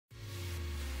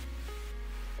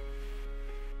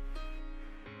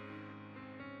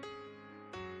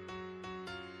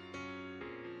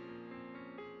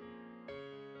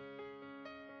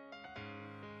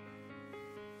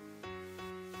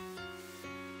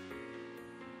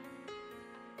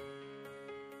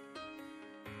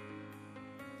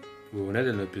U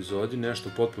nedeljnoj epizodi nešto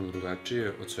potpuno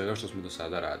drugačije od svega što smo do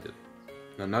sada radili.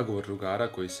 Na nagovor drugara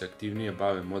koji se aktivnije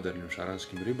bave modernim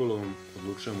šaranskim ribolovom,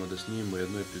 odlučujemo da snimimo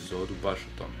jednu epizodu baš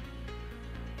o tome.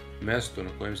 Mesto na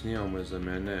kojem snimamo je za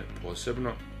mene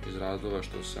posebno, iz razloga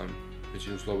što sam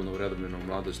većinu slobodnog vremena u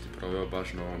mladosti proveo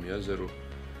baš na ovom jezeru,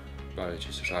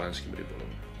 baveći se šaranskim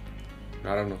ribolovom.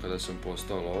 Naravno, kada sam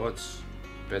postao lovac,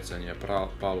 pecanje je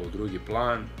palo u drugi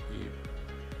plan i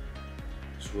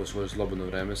svoje slobodno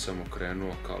vreme sam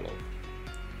okrenuo ka lovu.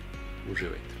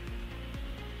 Uživajte.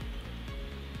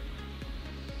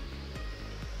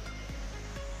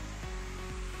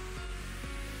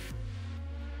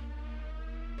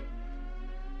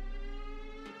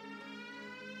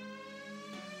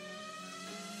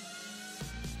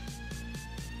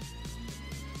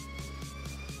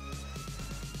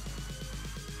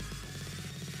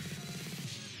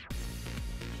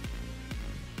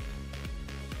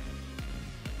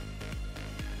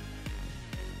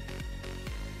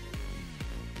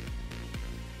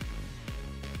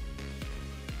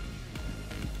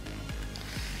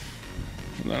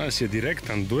 Danas je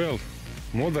direktan duel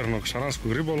modernog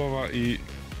šaranskog ribolova i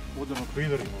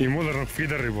modernog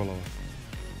feeder ribolova.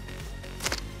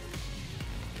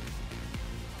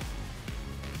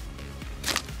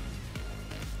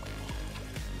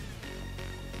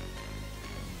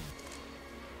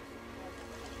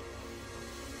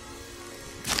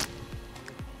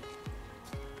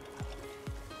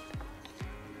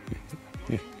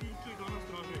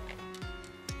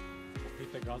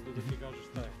 Pite gazdu da ti kažeš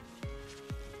šta je.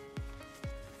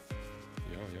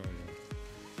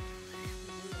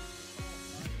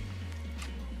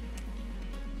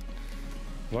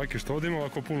 Laki, što ovdje ima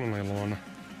ovako puno najlona?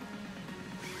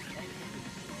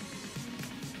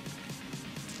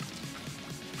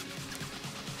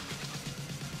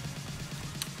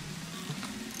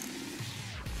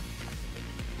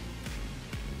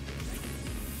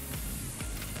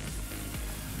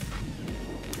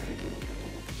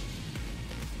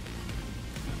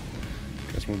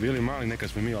 Kad smo bili mali, nekad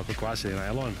smo mi ovako kvasili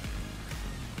najlon,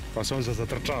 pa se on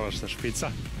zatrčavaš sa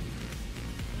špica.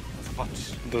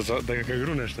 Da ga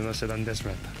gruneš na 70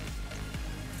 metara.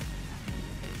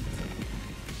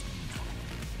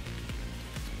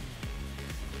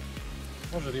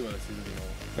 Može riba da se izvedi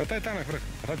ovo. Evo taj tanak vrh,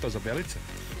 a sad je to za bjelice?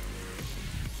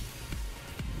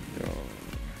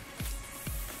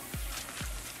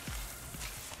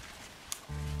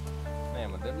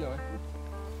 Nema deblje ovaj put.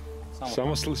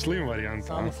 Samo slim varijanta.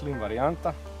 Samo slim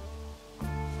varijanta.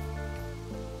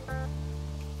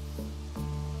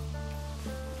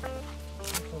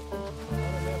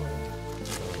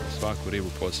 Svaku ribu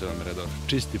poseban redor.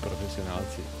 Čisti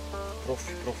profesionalci.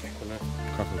 Profi, ko ne.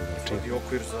 Kako bi ga čini? Radi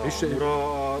okvir za ura,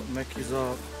 a neki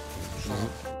za šaran.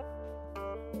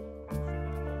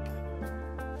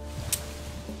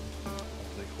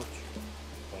 Da ih hoće.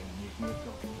 Pa njih nije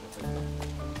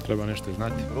kao. Treba nešto i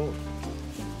znati.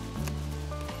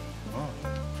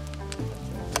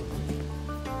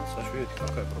 Sad ću vidjeti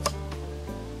kakva je proba.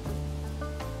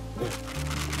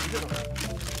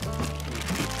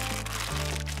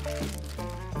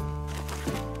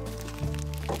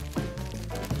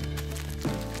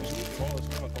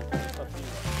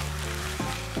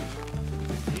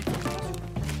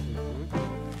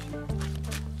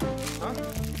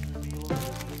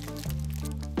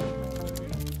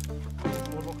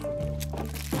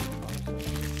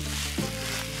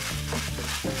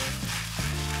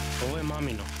 Ovo je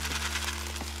mamino.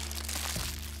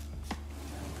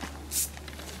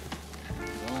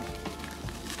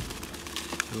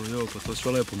 Evo, pa to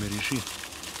sve lepo miriši.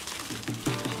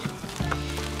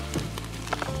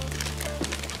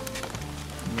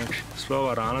 Znači, sva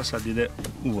ova rana sad ide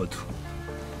u vodu.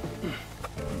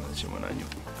 Onda ćemo na nju.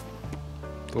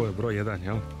 To je broj 1,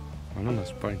 jel? Ono nas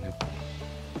pajne.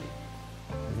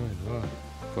 Broj 2.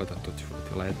 Pa da, to će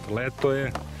biti leto.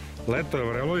 Leto je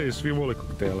vrelo i svi vole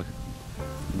koktele.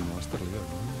 Imamo ostali, jel?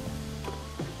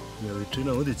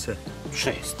 Veličina udice?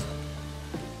 6.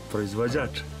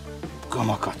 Proizvođač?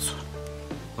 Kamakacu.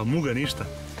 A muga ništa?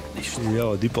 Ništa.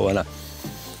 Jao, dipovana.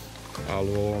 Ali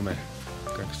u ovome,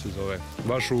 kako se zove?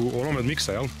 Baš u onome od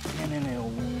miksa, jel? Ne,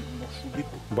 baš u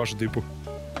dipu. Baš u dipu.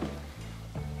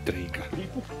 Trika.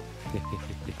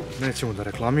 Nećemo da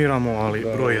reklamiramo, ali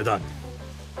broj 1.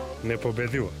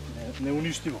 Nepobedivo.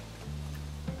 Neuništivo.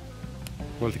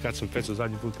 Volite kad sam pecao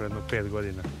zadnji put pre jedno 5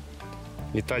 godina.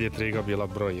 I tad je triga bila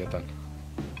broj 1.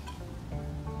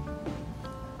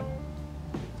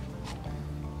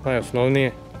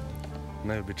 Najosnovnije.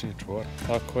 Najobičniji čvor.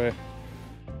 Tako je.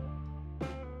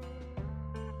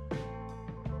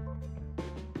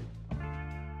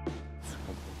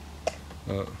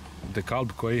 The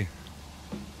Carp koji?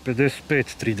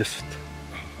 55-30.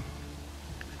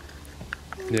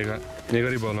 Njega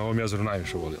riba na ovom jezeru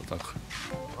najviše voli, jel' tako?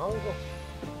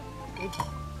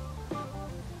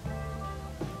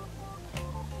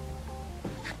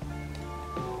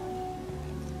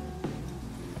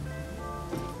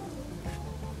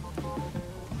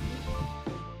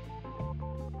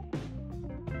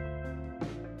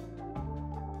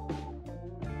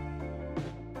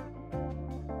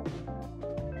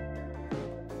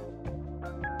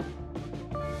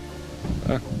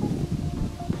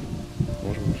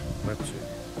 Može. Mecu je.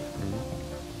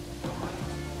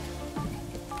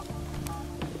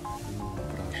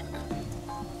 Prašak.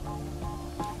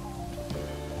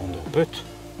 Onda opet.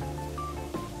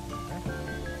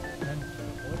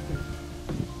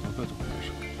 Opet u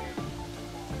prašak.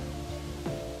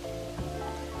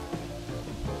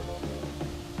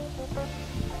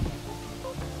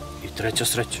 I treća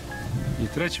sreća. I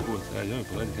treći put, ajde mi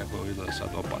pogledaj kako ovo izgleda sad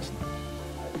opasno.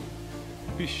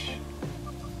 Piš.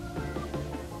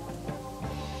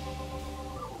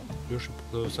 Još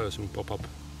stavio sam mu pop-up.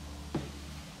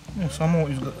 Ne, samo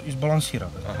izbalansira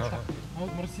ga. Aha.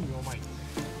 Mrsi mi ovaj.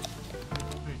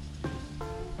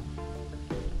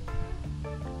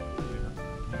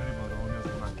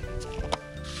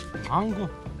 Mango.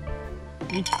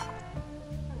 I...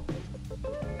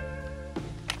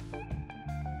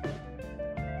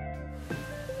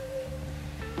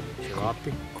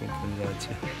 Ćevapi.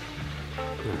 Kompenzacija.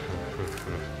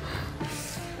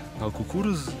 Ali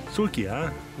kukuruz suki, a?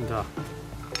 Da.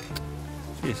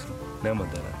 Mislim, nema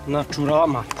da ne. Na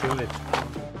čurama, čovječ.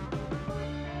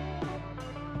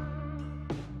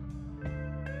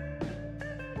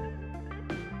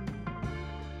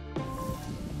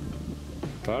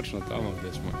 Tačno tamo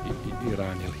gdje smo i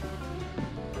ranili.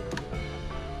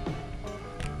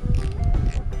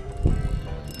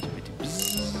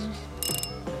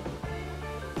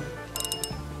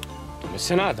 Tome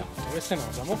se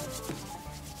nadamo.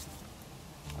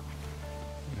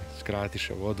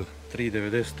 Skratiše vodu.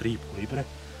 3,93 po libre.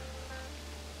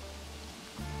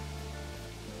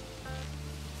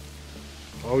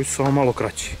 A ovi su samo malo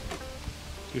kraći.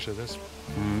 3,60.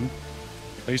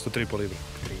 A isto 3,5 libre.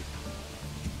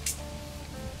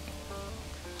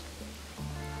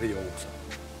 Vidi ovo sad.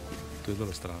 To je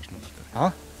dobro strašno. A?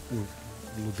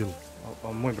 Ludilo.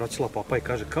 A moj brat će papa i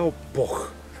kaže kao poh.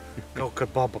 Kao kad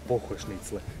baba pohuje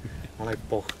šnicle. Onaj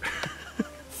poh.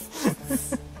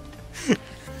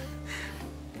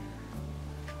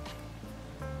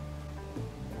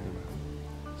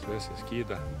 Sve se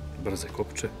skida. Brze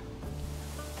kopče.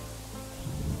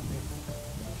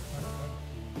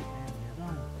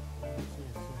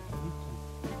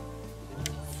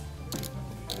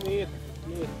 Nije.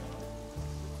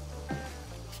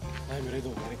 Daj mi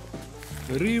redom,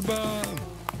 Riba!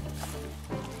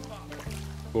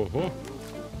 Oho!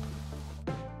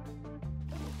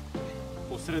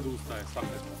 Po sredu ustaje svake.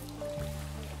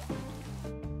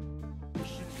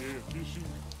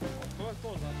 To je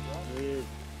to znači, ja?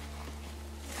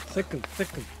 Second.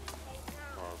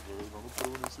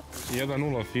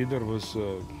 1-0 feeder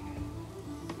was...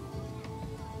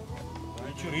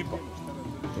 Neću riba.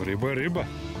 Riba je riba.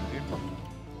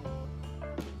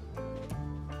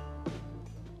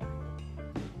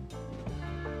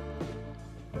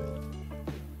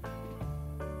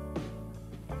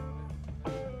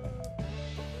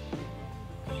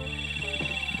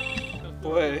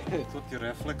 To ti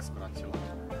refleks, braćila.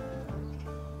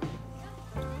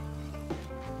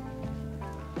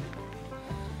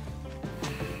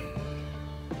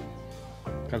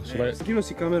 Skinuo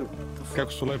si kameru.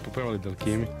 Kako su lepo pevali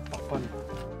Delkimi. Papan.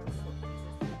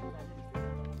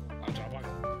 A čabak.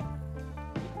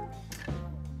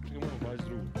 Čekaj, moramo baći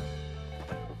drugu.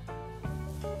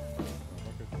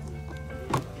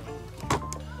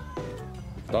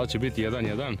 Da li će biti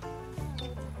 1-1?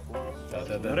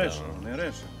 Ne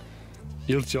rešeno.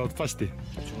 Ili će otpasti?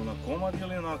 Ćemo na komad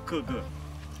ili na KG?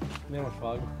 Nema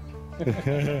švagu.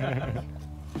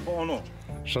 Ono.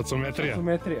 Šacometrija.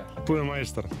 Šacometrija. Tu je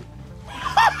majstor.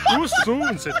 U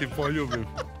sunce ti poljubim.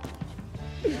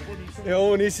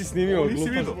 Ovo nisi snimio, nisi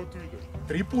vidio.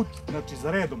 3 put, znači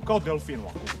za redom, kao delfin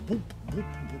ovako. Bup.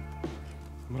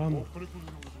 Mramor.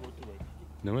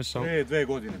 Nemoj samo... 2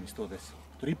 godine mi se to desilo.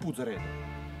 3 put za redom.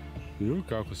 Ju,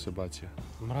 kako se bacio.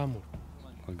 Mramor.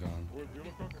 Lagano.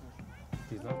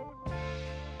 Ti znaš?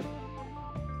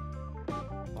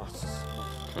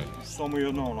 Samo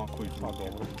jedno onako izgleda. Pa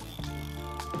dobro.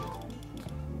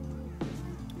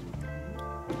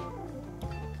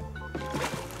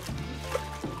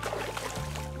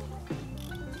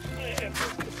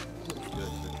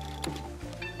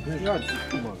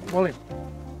 Molim.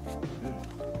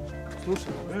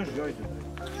 Slušaj, beži, ajde.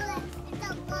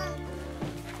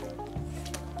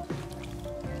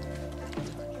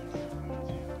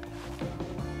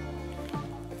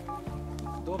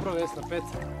 Dobro, Vesna,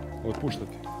 peca.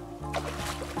 Otpuštati.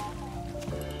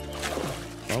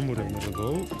 Amure na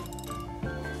radovu.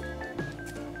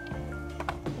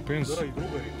 Opens.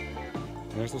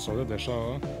 Nešto se ovdje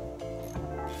dešava.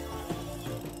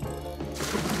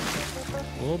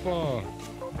 Opa!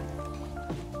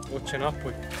 Oće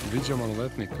napoj. Viđa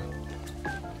maloletnika.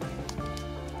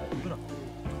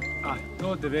 A,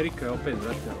 to deverika je opet,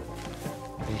 brate.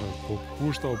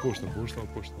 Pušta. Op.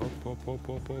 Hop.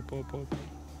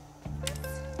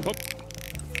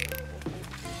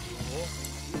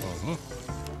 Aha.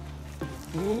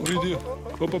 Vidi.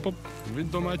 Hop. Vidi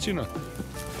domaćina.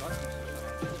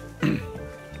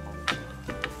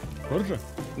 Horđa,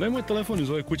 daj moj telefon iz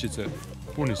ove kućice.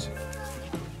 Puni se.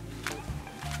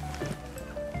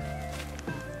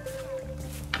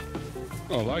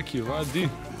 Laki vadi.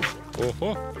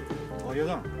 Oho.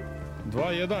 2-1.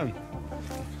 2-1.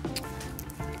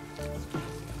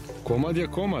 Komad je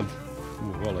komad.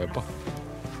 Ovo lepa.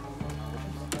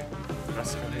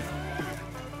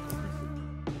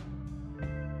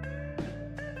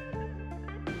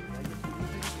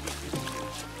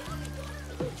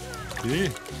 I?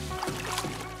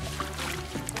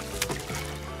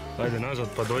 Ajde nazad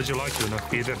pa dođi Lakiju na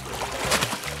feeder.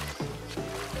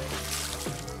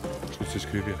 Što si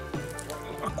skrivio?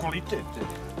 A kvalitet,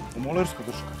 molerska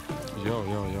drška. Jao.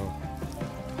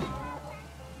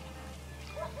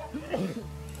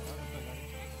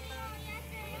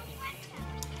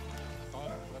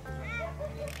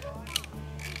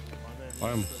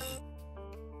 Ajmo.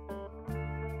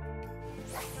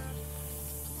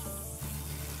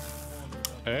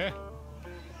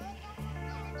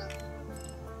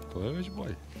 To je već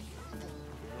bolje.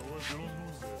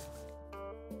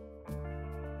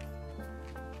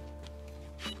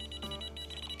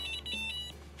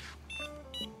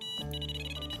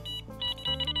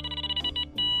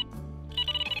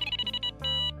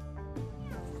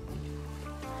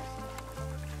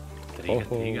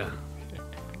 Triga.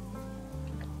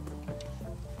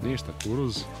 Ništa,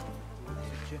 kuruz.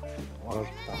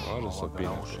 Važno sa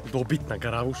pina. Dobitna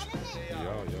garavuša.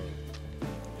 Jao.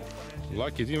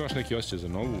 Laki, ti imaš neki osjećaj za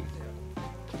novu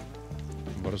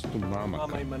vrstu mamaka.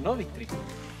 Mama ima novi trik.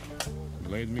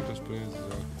 Gled mi kroz prez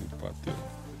za kupati.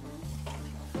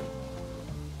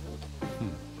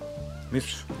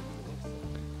 Misliš?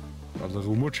 A da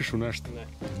umočiš u nešto?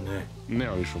 Ne.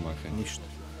 Nema više umakanja. Ništa.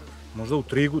 Možda u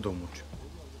trigu da umučim.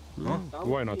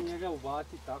 Why not? Njega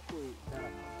ubati tako i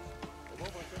terak.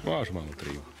 Može malo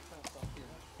trigu.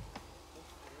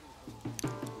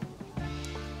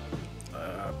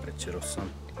 Prećero sam.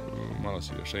 Malo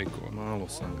si ga šejkova. Malo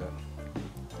sam ga.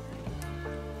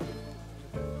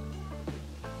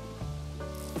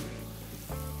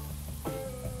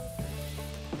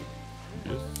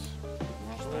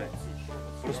 Znaš šta je?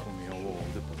 Prslo mi je ovo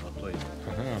ovdje, pa zato je.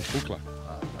 Aha, pukla.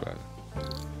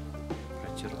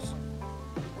 Prećero sam.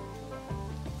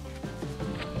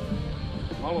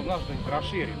 Malo znaš da im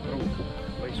kraširim prvo,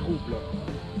 pa iskupljam.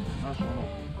 Znaš ono.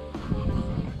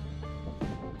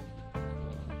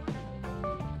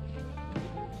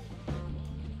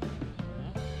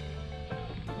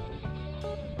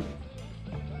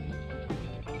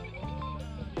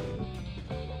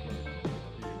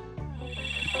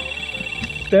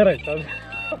 Teraj tad.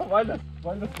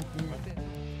 Valjda se snima.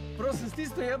 Prvo sam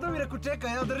stisnuo jednom i rekao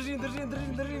čekaj, ja držim.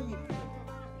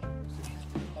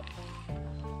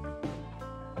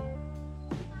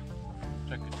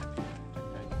 Čekaj.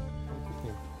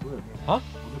 Ha?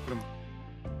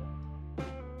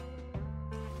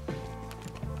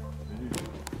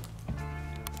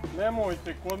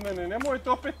 Nemojte kod mene, nemojte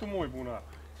opet u moj bunar.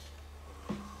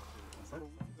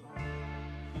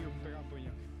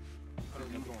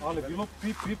 Ali bilo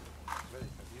pip.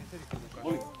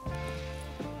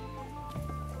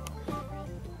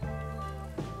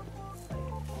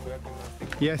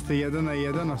 Jeste 1 na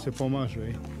 1, a se pomažu,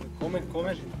 ej. Kome?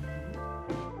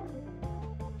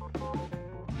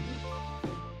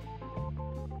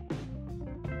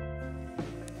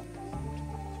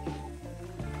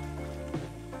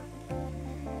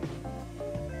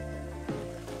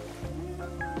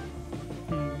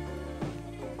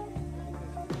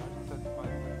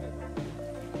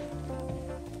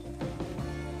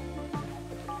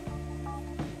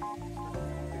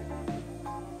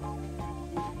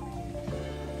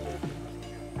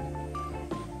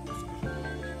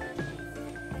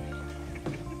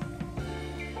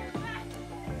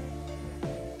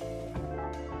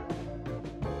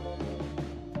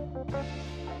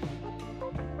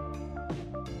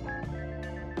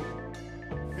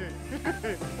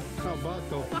 Kao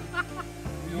bato.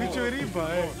 Mićo je riba,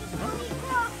 e.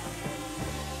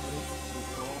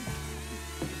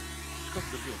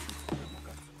 Kako je bio?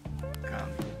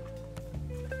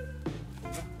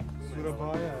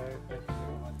 Surabaja, e.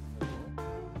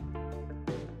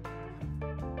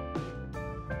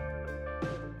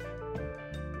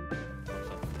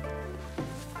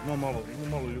 Ima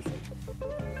malo ljusko.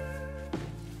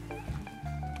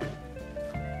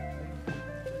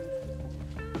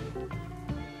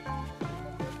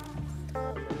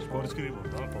 Šaranski ribolov,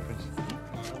 da, popis.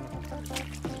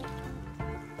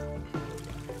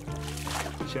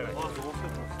 Čeraj.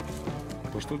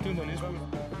 Pa što ti onda nismo?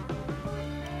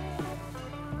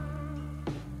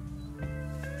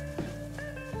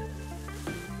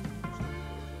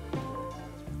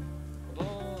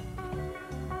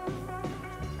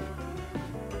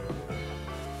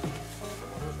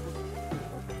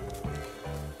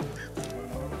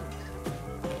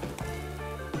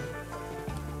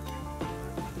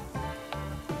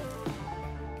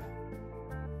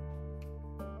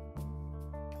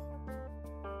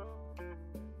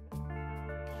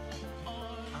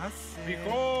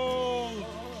 Behold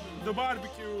the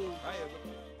barbecue!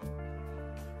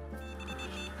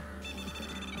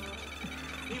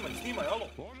 Snimaj, alo!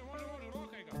 Može,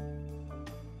 rokaj ga!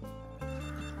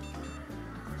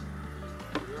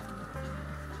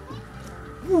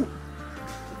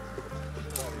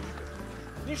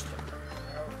 Ništa!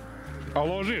 A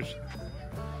ložiš?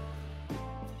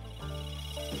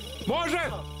 Može!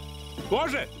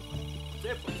 Može!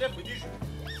 Cepaj, diži!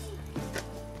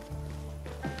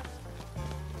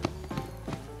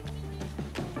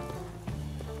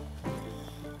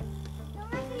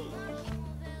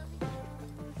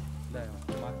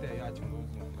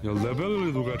 Jel debeli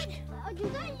ili dugački?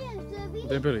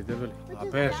 Debeli. A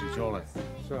pešić, ole.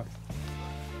 Šta?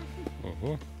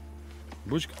 Oho.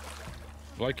 Bučka.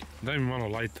 Lajki, daj mi malo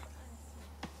lajta.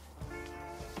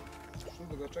 Što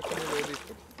da ga čekam ili od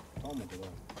ispod? Tamo da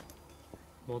dam.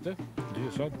 Ode? Gdje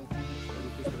je sad?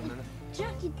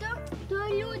 Čak i to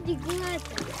ljudi gledaju.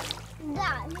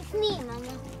 Da, ne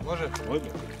snimamo. Može?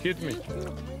 Hit me.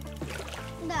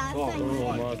 Da, sad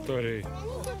O, matori.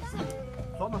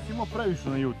 Sad nas ima previše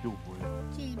na YouTube-u.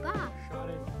 Čili baš.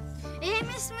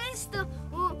 Mi smo isto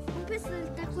upisali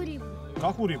takvu ribu.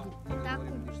 Kakvu ribu? Tako.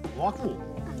 Ovakvu?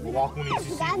 Ovakvu nisi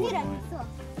sigurno. Gaviramo to.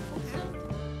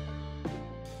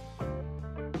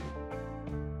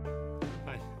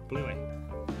 Aj, plivaj.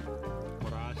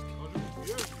 Porasti.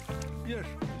 Još.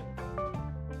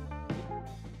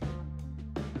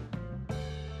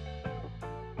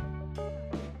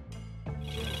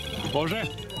 Može?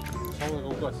 Samo da ga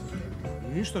ugasi.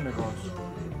 Ništa ne gasi.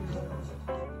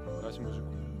 Gasi muziku.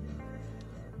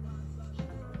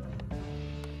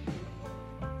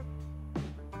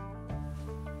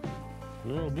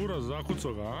 O, buraz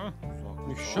zakucao ga, a?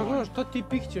 Šta ti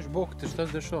pikćeš, bok te, šta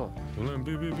se dešava? Ulem,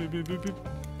 bi.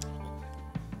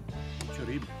 Čo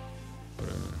ribu?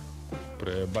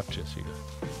 Prebače si ga.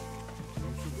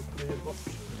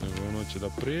 Nego ono će da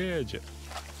prijeđe.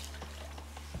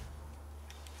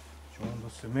 Čo onda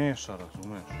se meša,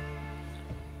 razumeš?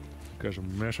 Kažem,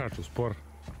 mešač u spor.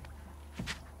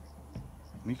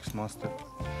 Mix master.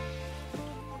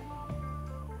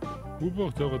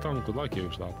 Ubog te ovo tamo kod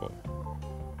Lakijevih štapova.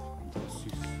 Da si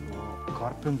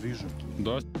Carp and Vision.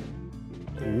 Da.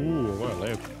 Ovo je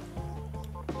lepo.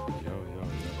 Jao.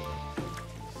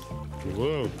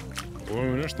 Ovo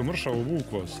je nešto mršavo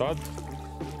vuklo, sad.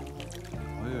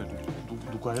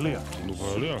 Dugajlija.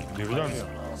 Dugajlija,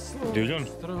 divljan.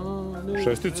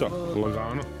 Šestica,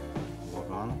 lagano.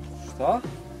 Lagano. Šta?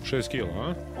 6 kila,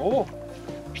 a? Ovo?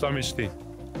 Šta misliš ti?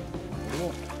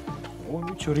 Ovo je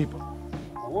mićo riba.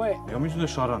 Ovo je... Ja mislim da je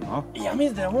šaran, a? Ja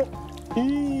mislim da je ovo...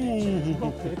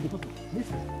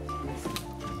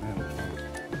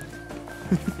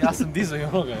 Ja sam dizao i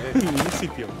onoga, Nisi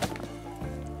ti ovo.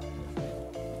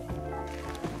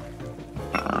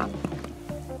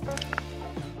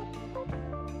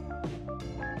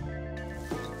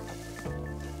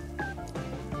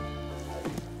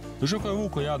 Dušo ko je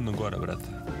vuko jadno gore, brate.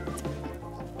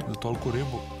 Za toliku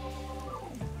ribu.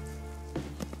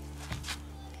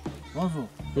 Vazo?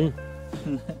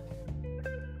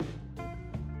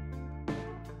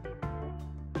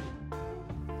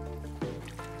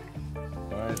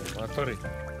 Ajde, matori,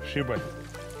 šibaj.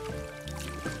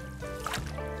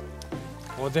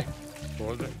 Ode.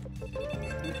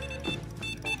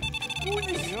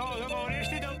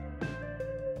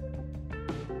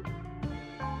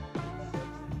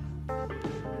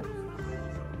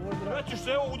 Nećeš se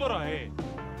evo udara,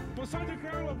 Pa sad je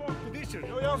krenulo, bok, podišćeš.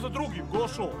 Evo jedan za drugim,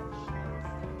 gošo.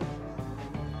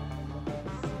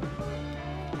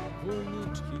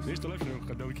 Ništa lepše nego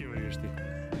kad delke veriš ti.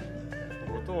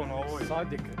 Gotovo na ovoj.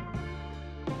 Sadjeke.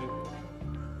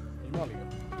 Ima li ga?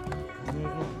 Ne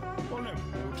znam. Pa nema,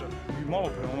 učar. I malo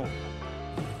pre ono.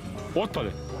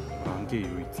 Otpade. Antije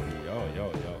jujice. Jao.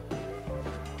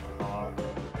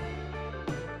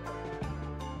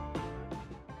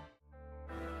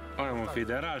 Ajmo,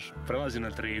 fideraš, prelazi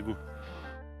na trigu.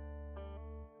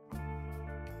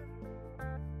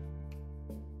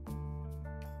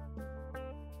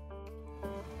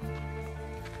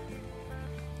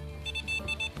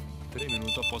 Tri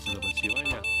minuta posle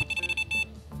zabacivanja.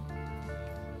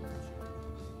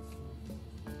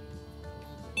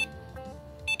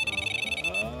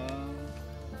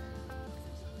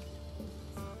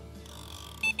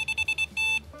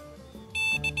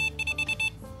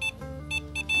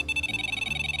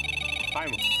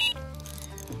 Ajmo.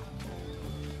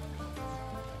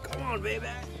 Come on, baby.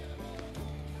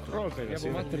 Rokaj da si.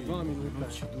 Jebo mater 2 minuta.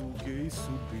 Noći duge i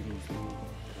sudbinu zlu.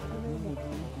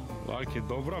 Lak je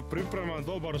dobra priprema,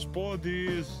 dobar spod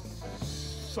i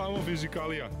samo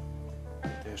fizikalija.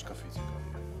 Teška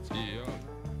fizikalija. I ja.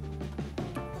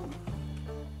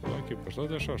 Laki, pa što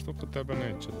dešava, što kod tebe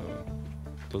neće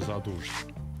da zaduži?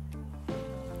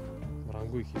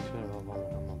 Rangu ih i sve vama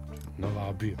na mamče.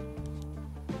 Navabio.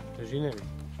 Težine mi.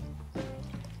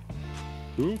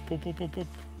 Pop.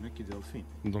 Neki delfin.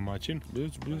 Domaćin.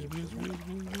 Bliz.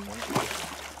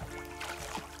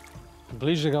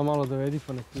 Bliže ga malo dovedi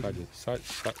pa nek...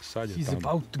 Sad je He's tamo.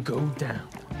 about to go down.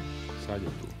 Sad je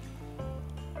tu.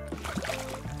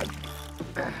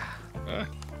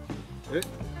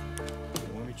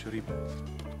 Momiću riba.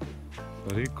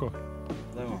 Riko.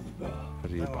 Evo.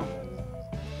 Riba.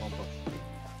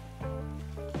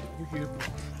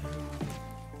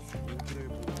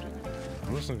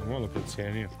 Možda sam ga malo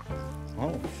precijenio.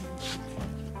 Malo.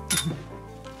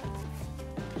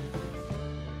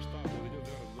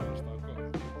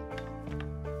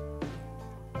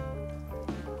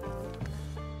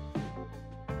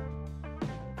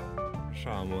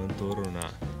 Šavamo avanturu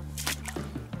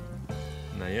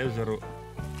na jezeru.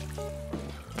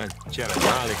 Čera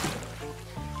mali.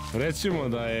 Recimo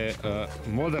da je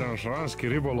Moderan Šaranski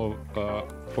ribolov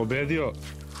pobedio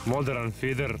Moderan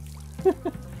feeder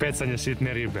pecanje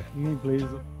sitne ribe. Ni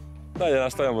blizu. Dalje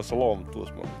nastavljamo sa lovom, tu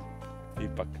smo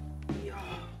ipak.